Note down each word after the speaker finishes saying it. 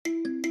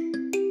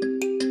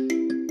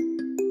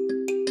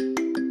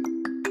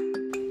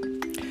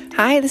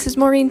Hi, this is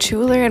Maureen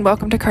Schuler, and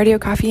welcome to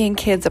Cardio Coffee and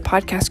Kids, a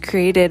podcast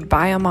created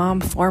by a mom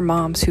for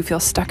moms who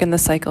feel stuck in the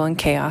cycle and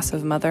chaos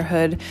of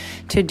motherhood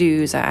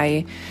to-dos.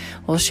 I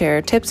will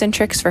share tips and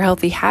tricks for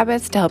healthy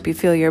habits to help you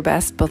feel your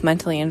best, both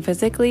mentally and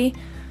physically.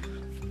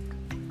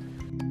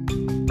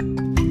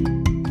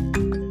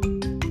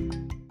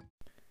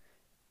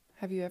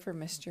 Have you ever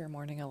missed your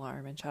morning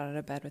alarm and shot out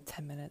of bed with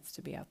 10 minutes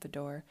to be out the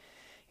door?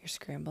 You're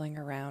scrambling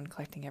around,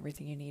 collecting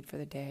everything you need for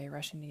the day,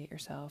 rushing to get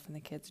yourself and the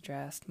kids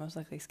dressed, most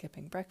likely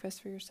skipping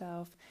breakfast for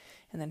yourself,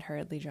 and then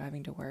hurriedly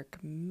driving to work,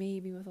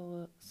 maybe with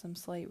some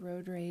slight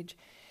road rage.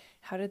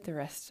 How did the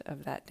rest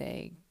of that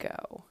day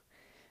go?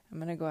 I'm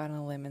going to go out on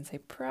a limb and say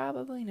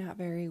probably not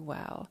very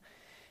well,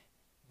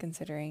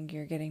 considering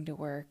you're getting to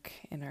work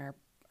and are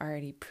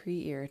already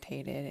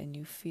pre-irritated and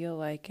you feel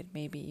like it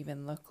maybe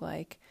even look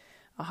like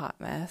a hot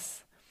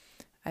mess.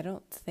 I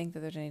don't think that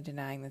there's any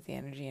denying that the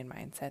energy and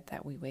mindset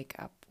that we wake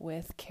up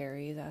with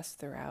carries us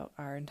throughout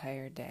our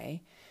entire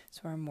day.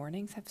 So our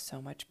mornings have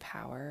so much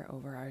power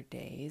over our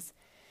days.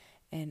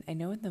 And I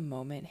know in the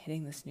moment,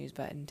 hitting the snooze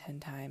button 10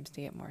 times to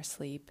get more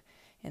sleep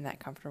in that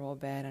comfortable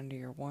bed under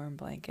your warm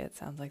blanket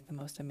sounds like the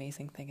most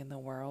amazing thing in the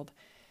world,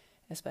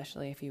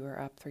 especially if you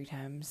were up 3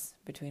 times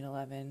between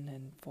 11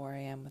 and 4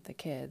 a.m. with the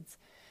kids.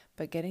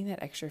 But getting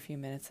that extra few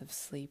minutes of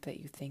sleep that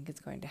you think is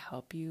going to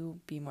help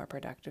you be more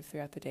productive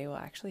throughout the day will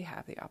actually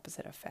have the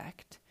opposite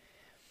effect.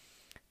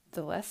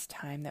 The less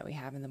time that we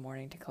have in the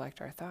morning to collect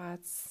our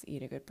thoughts,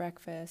 eat a good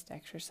breakfast,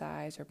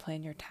 exercise, or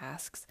plan your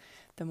tasks,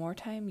 the more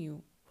time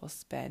you will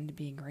spend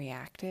being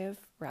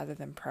reactive rather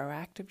than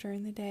proactive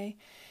during the day.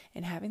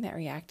 And having that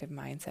reactive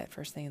mindset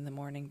first thing in the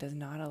morning does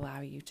not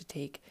allow you to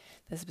take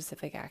the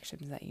specific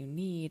actions that you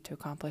need to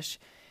accomplish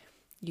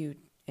you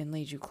and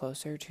lead you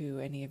closer to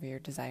any of your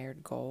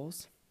desired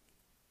goals.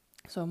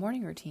 So a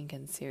morning routine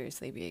can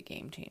seriously be a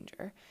game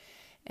changer.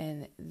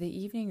 And the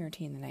evening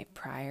routine the night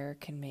prior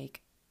can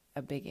make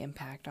a big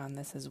impact on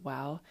this as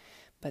well,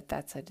 but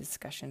that's a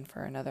discussion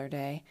for another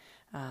day.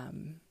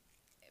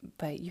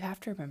 But you have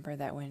to remember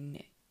that when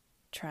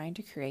trying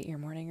to create your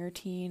morning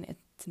routine,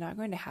 it's not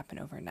going to happen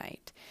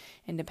overnight.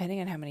 And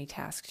depending on how many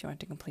tasks you want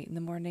to complete in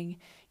the morning,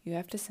 you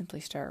have to simply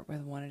start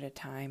with one at a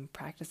time,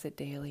 practice it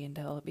daily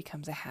until it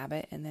becomes a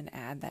habit, and then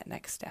add that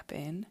next step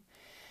in.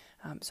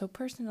 So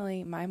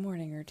personally, my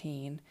morning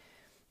routine,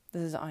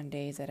 this is on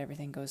days that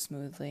everything goes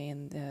smoothly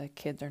and the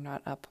kids are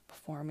not up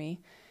before me.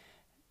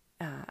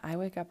 I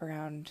wake up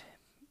around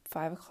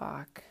 5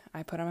 o'clock.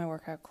 I put on my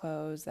workout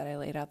clothes that I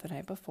laid out the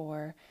night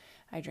before.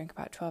 I drink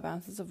about 12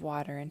 ounces of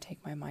water and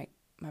take my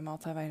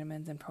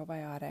multivitamins and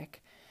probiotic.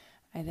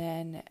 I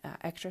then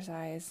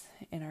exercise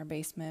in our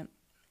basement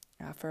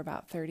for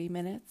about 30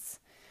 minutes.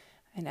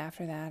 And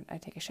after that, I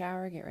take a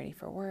shower, get ready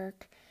for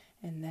work.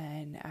 And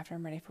then after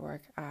I'm ready for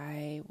work,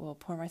 I will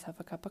pour myself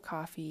a cup of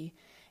coffee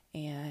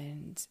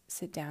and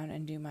sit down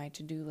and do my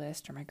to-do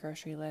list or my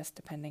grocery list,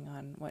 depending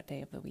on what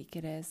day of the week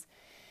it is.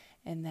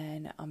 And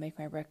then I'll make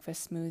my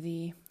breakfast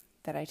smoothie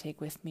that I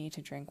take with me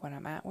to drink when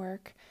I'm at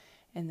work.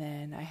 And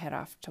then I head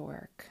off to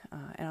work.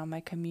 And on my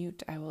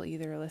commute, I will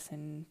either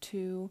listen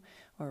to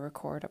or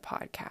record a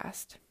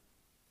podcast.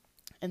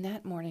 And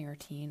that morning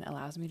routine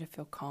allows me to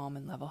feel calm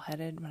and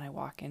level-headed when I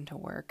walk into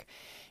work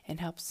and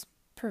helps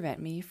prevent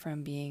me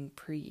from being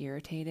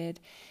pre-irritated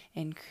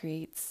and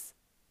creates,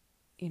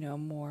 a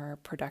more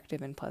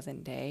productive and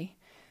pleasant day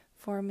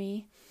for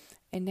me.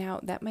 And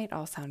now that might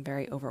all sound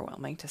very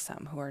overwhelming to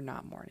some who are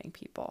not morning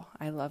people.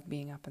 I love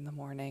being up in the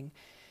morning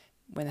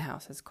when the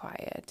house is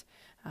quiet.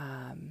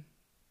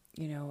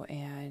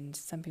 And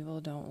some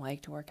people don't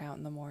like to work out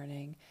in the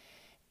morning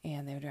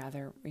and they would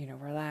rather,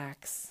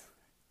 relax.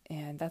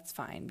 And that's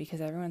fine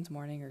because everyone's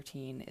morning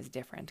routine is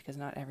different because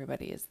not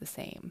everybody is the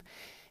same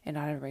and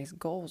not everybody's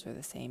goals are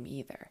the same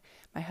either.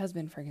 My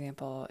husband, for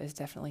example, is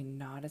definitely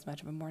not as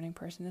much of a morning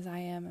person as I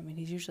am. I mean,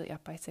 he's usually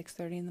up by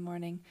 6:30 in the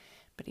morning,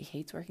 but he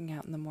hates working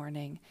out in the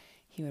morning.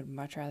 He would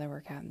much rather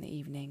work out in the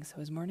evening. So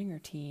his morning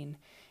routine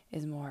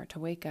is more to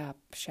wake up,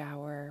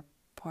 shower,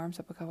 pour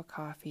himself a cup of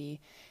coffee,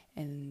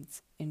 and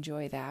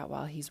enjoy that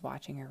while he's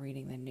watching or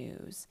reading the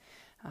news.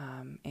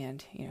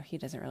 And he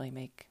doesn't really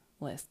make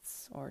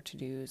lists or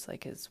to-dos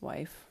like his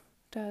wife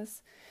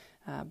does,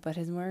 but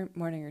his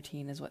morning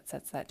routine is what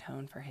sets that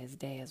tone for his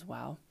day as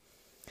well.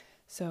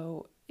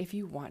 So if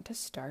you want to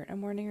start a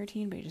morning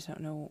routine, but you just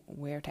don't know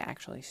where to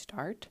actually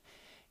start,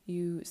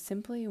 you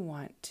simply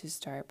want to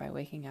start by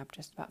waking up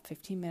just about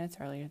 15 minutes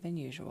earlier than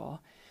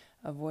usual,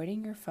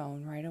 avoiding your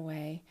phone right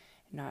away,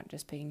 not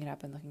just picking it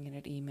up and looking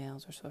at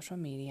emails or social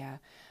media.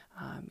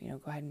 Go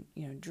ahead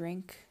and,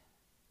 drink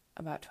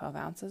about 12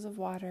 ounces of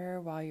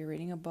water while you're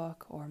reading a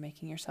book or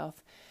making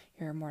yourself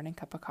your morning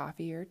cup of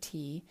coffee or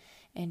tea,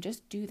 and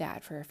just do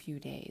that for a few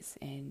days.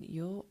 And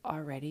you'll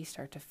already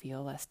start to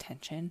feel less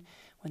tension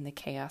when the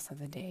chaos of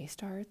the day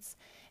starts.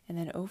 And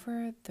then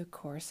over the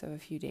course of a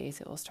few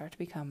days, it will start to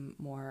become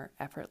more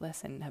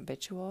effortless and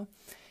habitual.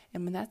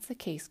 And when that's the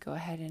case, go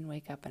ahead and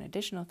wake up an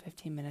additional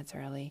 15 minutes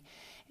early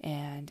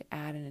and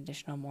add an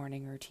additional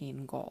morning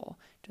routine goal,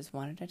 just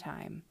one at a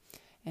time.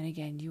 And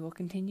again, you will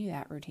continue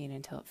that routine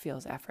until it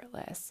feels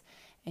effortless.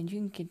 And you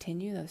can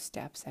continue those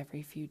steps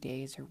every few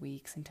days or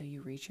weeks until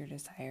you reach your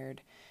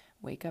desired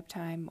wake up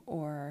time,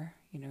 or,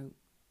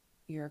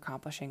 you're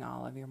accomplishing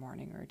all of your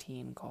morning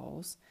routine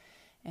goals.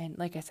 And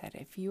like I said,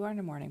 if you aren't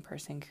a morning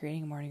person,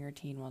 creating a morning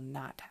routine will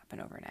not happen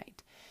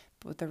overnight.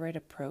 But with the right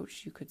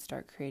approach, you could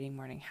start creating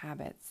morning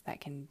habits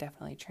that can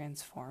definitely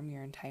transform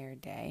your entire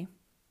day.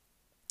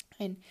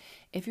 And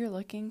if you're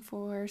looking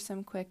for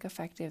some quick,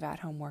 effective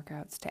at-home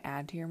workouts to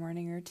add to your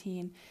morning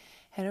routine,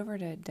 head over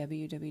to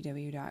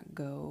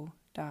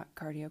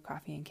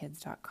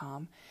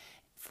www.go.cardiocoffeeandkids.com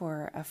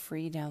for a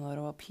free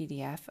downloadable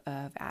PDF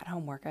of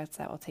at-home workouts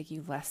that will take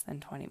you less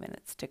than 20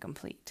 minutes to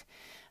complete.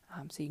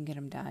 So you can get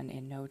them done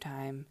in no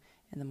time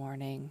in the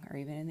morning or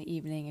even in the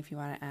evening if you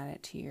want to add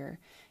it to your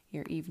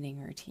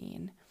evening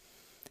routine.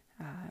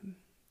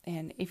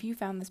 And if you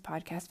found this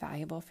podcast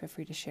valuable, feel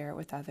free to share it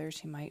with others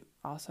who might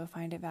also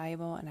find it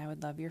valuable, and I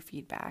would love your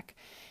feedback.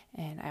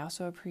 And I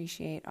also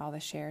appreciate all the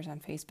shares on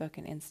Facebook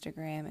and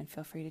Instagram, and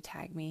feel free to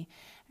tag me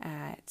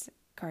at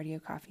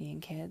Cardio Coffee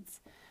and Kids.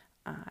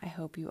 I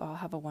hope you all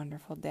have a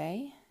wonderful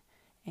day,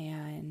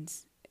 and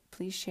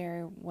please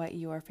share what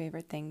your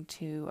favorite thing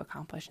to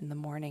accomplish in the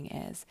morning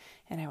is,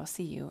 and I will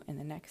see you in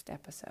the next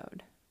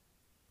episode.